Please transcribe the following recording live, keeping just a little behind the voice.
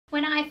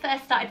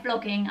started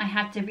vlogging, I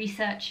had to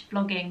research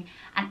vlogging,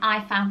 and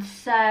I found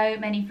so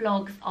many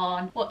vlogs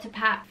on what to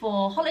pack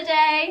for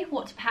holiday,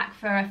 what to pack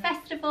for a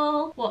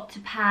festival, what to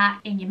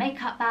pack in your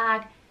makeup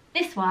bag.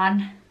 This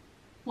one,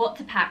 what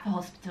to pack for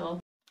hospital.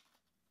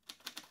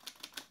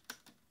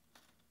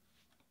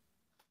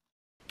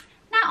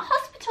 Now,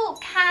 hospital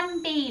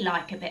can be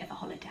like a bit of a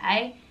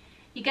holiday.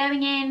 You're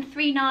going in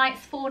 3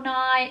 nights, 4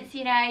 nights,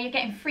 you know, you're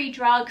getting free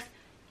drugs.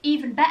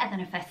 Even better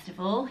than a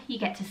festival, you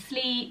get to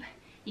sleep,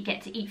 you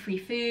get to eat free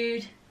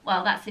food.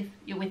 Well, that's if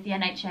you're with the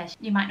NHS,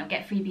 you might not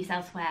get freebies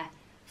elsewhere.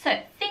 So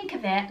think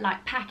of it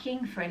like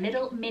packing for a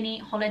little mini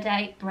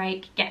holiday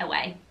break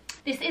getaway.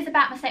 This is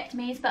about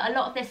mastectomies, but a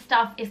lot of this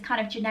stuff is kind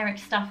of generic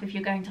stuff if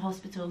you're going to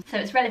hospital. So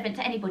it's relevant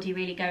to anybody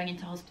really going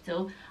into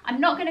hospital. I'm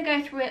not going to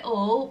go through it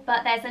all,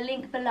 but there's a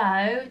link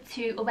below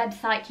to a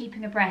website,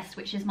 Keeping Abreast,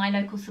 which is my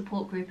local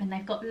support group, and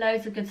they've got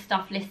loads of good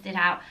stuff listed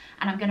out,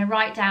 and I'm going to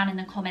write down in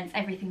the comments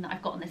everything that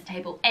I've got on this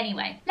table.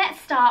 Anyway, let's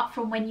start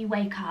from when you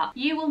wake up.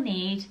 You will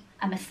need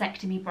a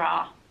mastectomy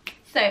bra.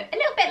 So a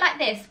little bit like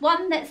this,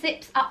 one that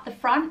zips up the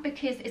front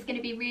because it's going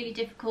to be really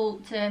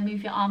difficult to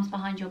move your arms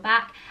behind your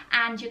back,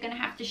 and you're going to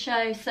have to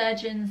show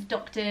surgeons,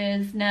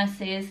 doctors,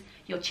 nurses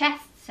your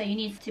chest, so you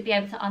need to be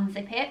able to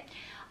unzip it.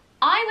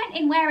 I went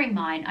in wearing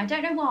mine. I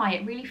don't know why,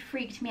 it really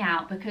freaked me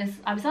out because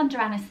I was under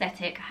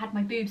anaesthetic, I had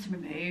my boobs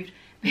removed,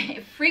 but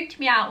it freaked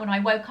me out when I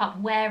woke up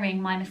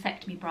wearing my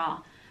mastectomy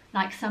bra,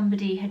 like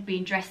somebody had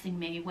been dressing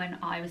me when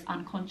I was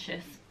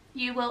unconscious.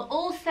 You will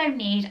also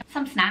need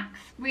some snacks,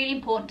 really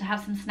important to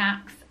have some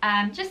snacks,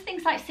 just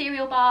things like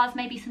cereal bars,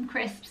 maybe some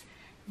crisps.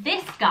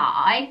 This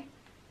guy,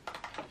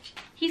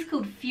 he's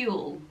called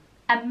Fuel,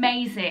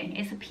 amazing.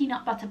 It's a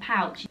peanut butter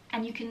pouch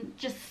and you can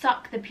just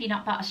suck the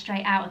peanut butter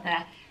straight out of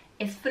there.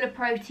 It's full of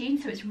protein,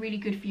 so it's really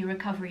good for your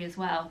recovery as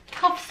well.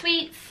 Cough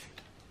sweets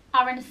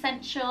are an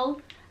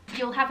essential.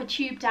 You'll have a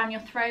tube down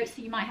your throat,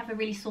 so you might have a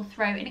really sore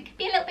throat, and it can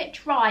be a little bit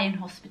dry in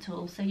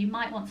hospital, so you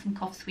might want some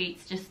cough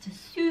sweets just to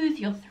soothe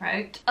your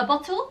throat. A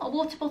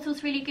water bottle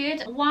is really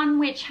good, one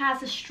which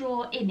has a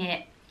straw in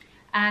it.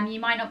 You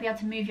might not be able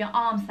to move your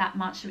arms that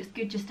much, so it's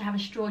good just to have a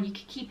straw. You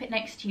could keep it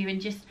next to you and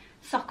just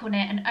suck on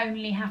it and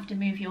only have to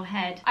move your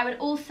head. I would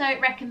also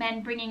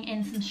recommend bringing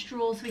in some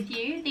straws with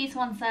you. These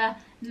ones are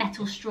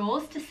metal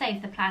straws to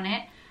save the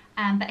planet.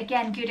 But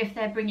again, good if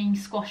they're bringing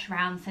squash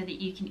round so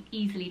that you can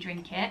easily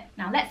drink it.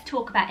 Now let's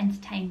talk about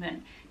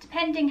entertainment.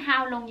 Depending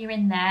how long you're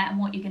in there and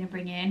what you're going to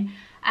bring in,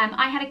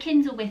 I had a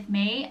Kindle with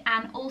me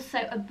and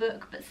also a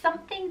book, but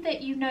something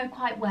that you know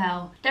quite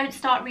well. Don't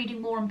start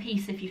reading War and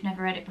Peace if you've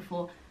never read it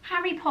before.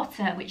 Harry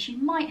Potter, which you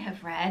might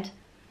have read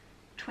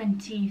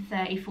 20,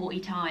 30, 40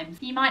 times.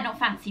 You might not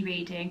fancy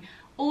reading.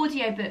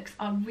 Audiobooks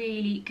are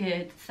really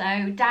good, so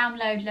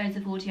download loads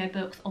of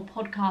audiobooks or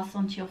podcasts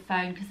onto your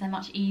phone because they're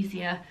much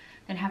easier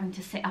than having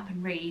to sit up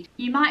and read.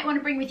 You might want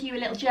to bring with you a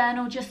little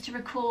journal just to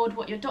record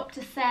what your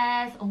doctor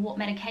says or what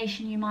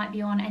medication you might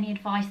be on, any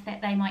advice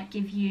that they might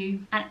give you.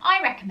 And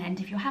I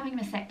recommend, if you're having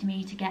a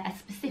mastectomy, to get a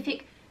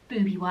specific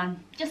booby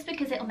one, just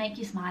because it'll make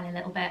you smile a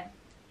little bit.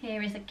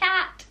 Here is a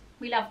cat.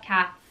 We love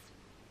cats,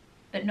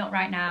 but not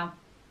right now.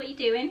 What are you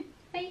doing?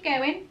 Where are you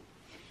going?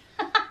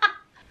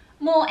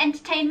 More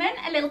entertainment,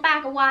 a little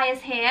bag of wires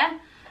here.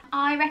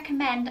 I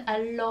recommend a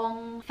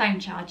long phone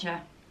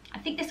charger. I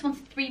think this one's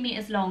 3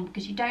 meters long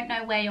because you don't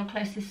know where your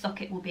closest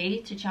socket will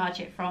be to charge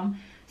it from.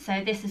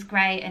 So this is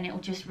great and it will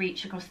just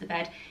reach across the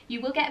bed.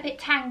 You will get a bit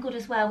tangled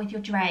as well with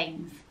your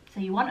drains. So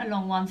you want a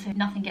long one so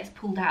nothing gets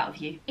pulled out of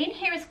you. In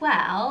here as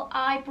well,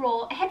 I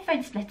brought a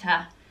headphone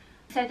splitter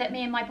so that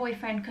me and my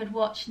boyfriend could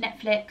watch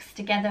Netflix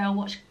together or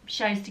watch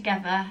shows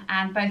together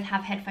and both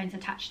have headphones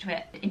attached to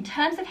it. In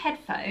terms of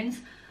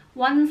headphones,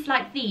 ones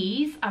like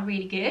these are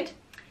really good.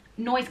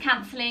 Noise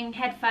cancelling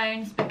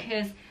headphones,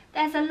 because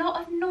there's a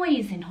lot of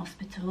noise in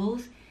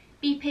hospitals,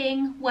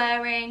 beeping,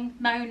 whirring,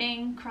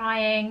 moaning,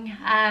 crying,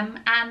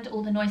 and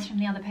all the noise from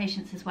the other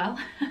patients as well.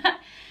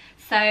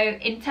 So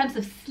in terms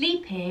of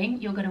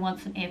sleeping, you're going to want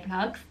some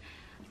earplugs.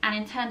 And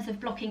in terms of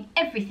blocking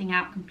everything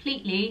out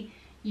completely,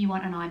 you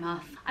want an eye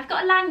mask. I've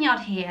got a lanyard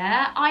here.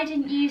 I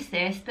didn't use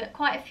this, but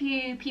quite a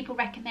few people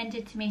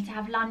recommended to me to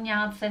have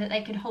lanyards so that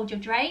they could hold your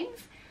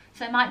drains.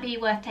 So it might be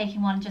worth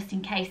taking one just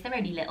in case. They're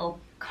only little.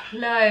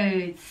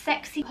 Clothes,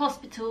 sexy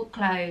hospital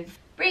clothes.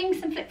 Bring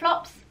some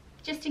flip-flops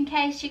just in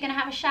case you're going to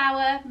have a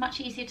shower,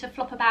 much easier to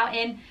flop about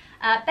in.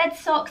 Bed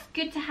socks,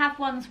 good to have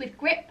ones with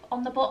grip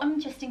on the bottom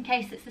just in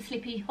case it's a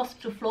slippy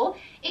hospital floor.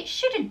 It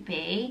shouldn't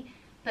be,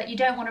 but you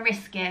don't want to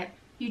risk it.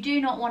 You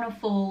do not want to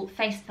fall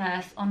face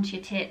first onto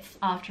your tits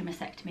after a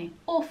mastectomy,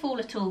 or fall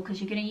at all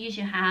because you're going to use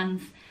your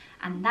hands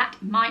and that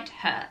might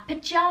hurt.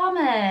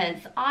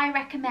 Pyjamas. I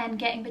recommend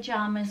getting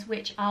pyjamas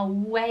which are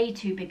way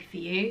too big for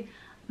you.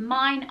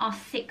 Mine are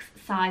 6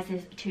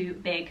 sizes too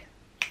big.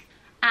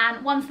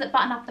 And ones that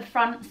button up the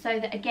front so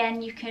that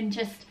again you can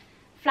just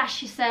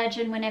flash your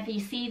surgeon whenever you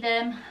see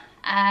them.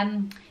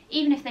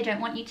 Even if they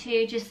don't want you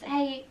to, just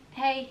hey,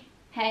 hey,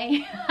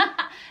 hey.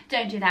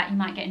 Don't do that, you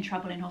might get in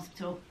trouble in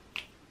hospital.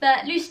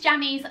 But loose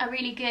jammies are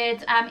really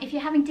good. If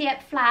you're having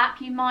DEP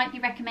flap, you might be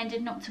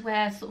recommended not to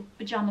wear sort of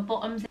pyjama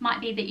bottoms. It might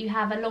be that you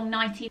have a long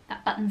nightie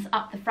that buttons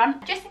up the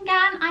front. Dressing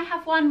gown, I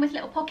have one with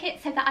little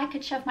pockets so that I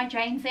could shove my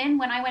drains in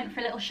when I went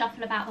for a little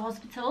shuffle about the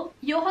hospital.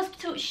 Your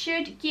hospital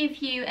should give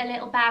you a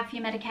little bag for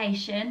your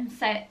medication,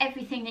 so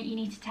everything that you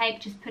need to take,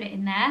 just put it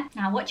in there.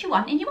 Now, what do you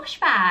want in your wash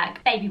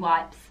bag? Baby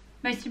wipes,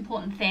 most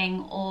important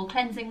thing, or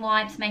cleansing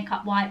wipes,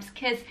 makeup wipes,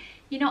 because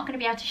you're not going to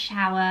be able to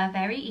shower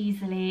very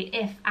easily,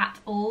 if at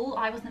all.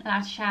 I wasn't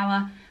allowed to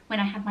shower when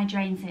I had my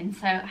drains in,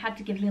 so I had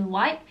to give a little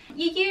wipe.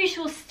 Your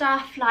usual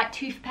stuff like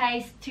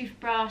toothpaste,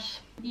 toothbrush.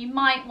 You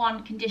might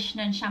want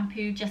conditioner and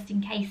shampoo just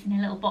in case in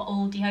a little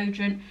bottle,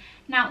 deodorant.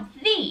 Now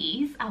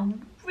these are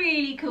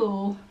really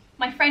cool.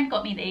 My friend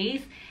got me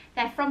these.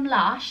 They're from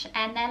Lush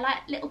and they're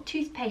like little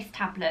toothpaste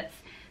tablets.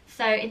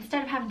 So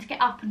instead of having to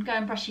get up and go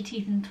and brush your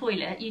teeth in the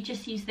toilet, you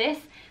just use this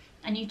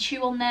and you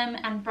chew on them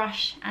and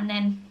brush and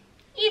then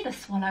either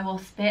swallow or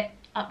spit,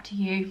 up to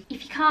you.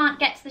 If you can't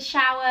get to the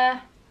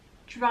shower,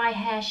 dry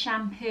hair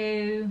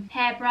shampoo,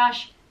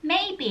 hairbrush,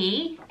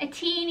 maybe a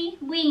teeny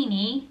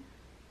weeny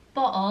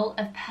bottle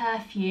of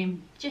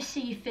perfume, just so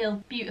you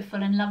feel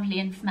beautiful and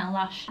lovely and smell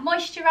lush.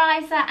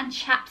 Moisturiser and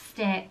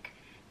chapstick.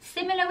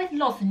 Similar with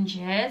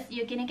lozenges,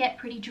 you're gonna get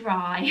pretty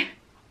dry,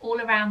 all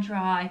around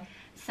dry.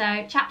 So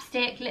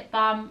chapstick, lip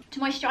balm to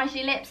moisturise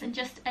your lips and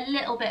just a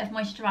little bit of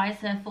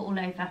moisturiser for all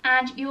over.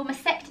 And your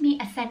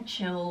mastectomy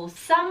essentials.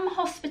 Some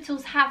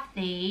hospitals have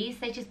these,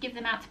 they just give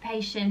them out to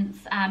patients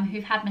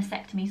who've had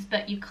mastectomies,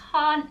 but you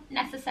can't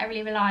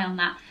necessarily rely on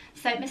that.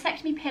 So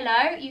mastectomy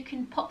pillow, you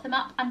can pop them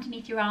up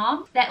underneath your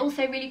arm. They're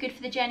also really good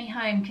for the journey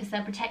home because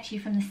they'll protect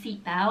you from the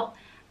seat belt.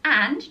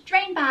 And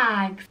drain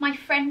bags. My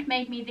friend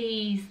made me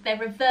these. They're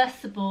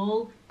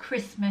reversible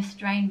Christmas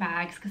drain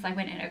bags because I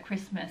went in at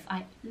Christmas.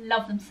 I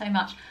love them so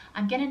much.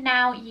 I'm gonna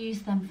now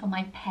use them for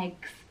my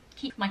pegs.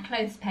 Keep my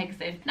clothes pegs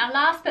in. Now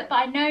last but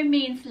by no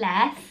means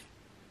less,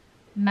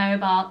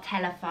 mobile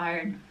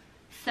telephone.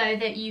 So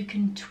that you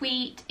can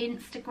tweet,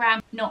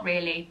 Instagram, not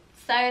really.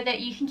 So that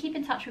you can keep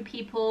in touch with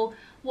people,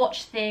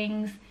 watch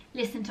things,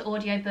 listen to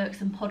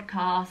audiobooks and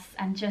podcasts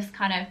and just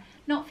kind of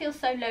not feel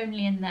so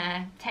lonely in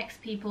there.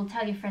 Text people,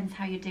 tell your friends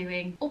how you're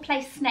doing, or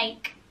play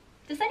Snake.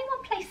 Does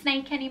anyone play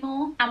Snake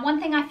anymore? And one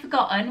thing I've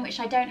forgotten, which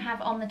I don't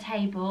have on the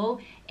table,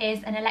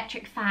 is an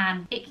electric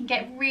fan. It can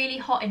get really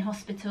hot in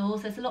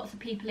hospitals. There's lots of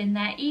people in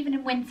there, even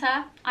in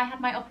winter. I had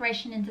my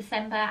operation in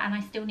December and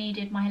I still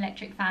needed my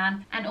electric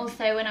fan. And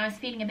also when I was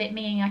feeling a bit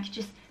mean, I could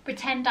just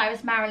pretend I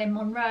was Marilyn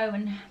Monroe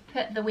and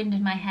put the wind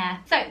in my hair.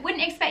 So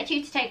wouldn't expect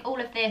you to take all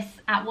of this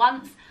at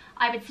once.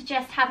 I would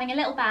suggest having a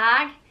little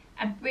bag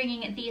and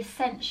bringing the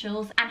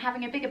essentials and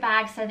having a bigger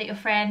bag so that your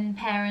friend,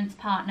 parents,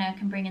 partner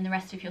can bring in the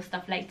rest of your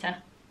stuff later.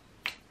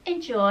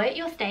 Enjoy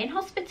your stay in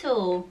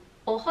hospital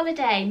or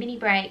holiday, mini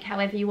break,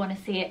 however you want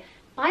to see it.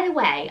 By the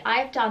way,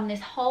 I've done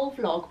this whole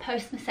vlog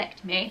post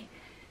mastectomy.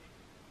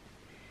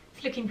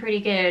 It's looking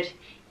pretty good.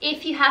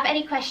 If you have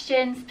any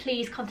questions,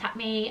 please contact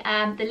me.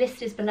 The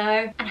list is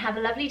below, and have a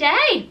lovely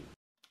day.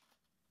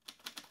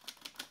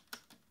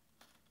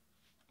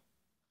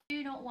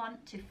 Do not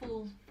want to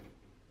fall.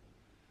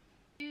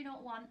 Do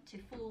not want to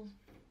fall.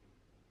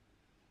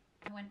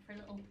 I went for a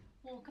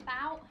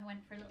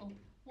little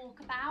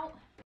walkabout.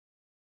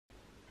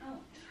 Oh.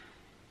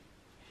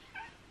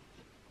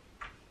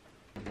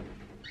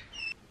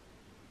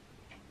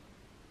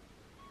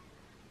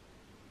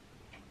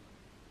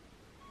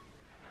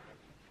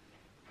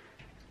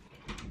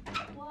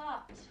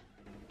 What?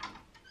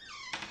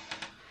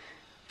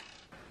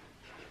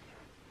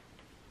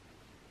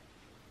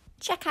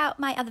 Check out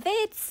my other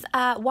vids,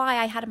 why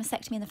I had a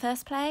mastectomy in the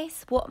first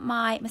place, what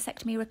my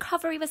mastectomy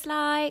recovery was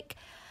like.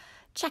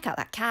 Check out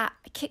that cat.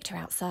 I kicked her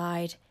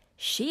outside.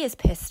 She is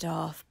pissed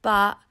off,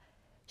 but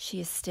she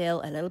is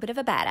still a little bit of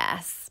a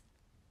badass.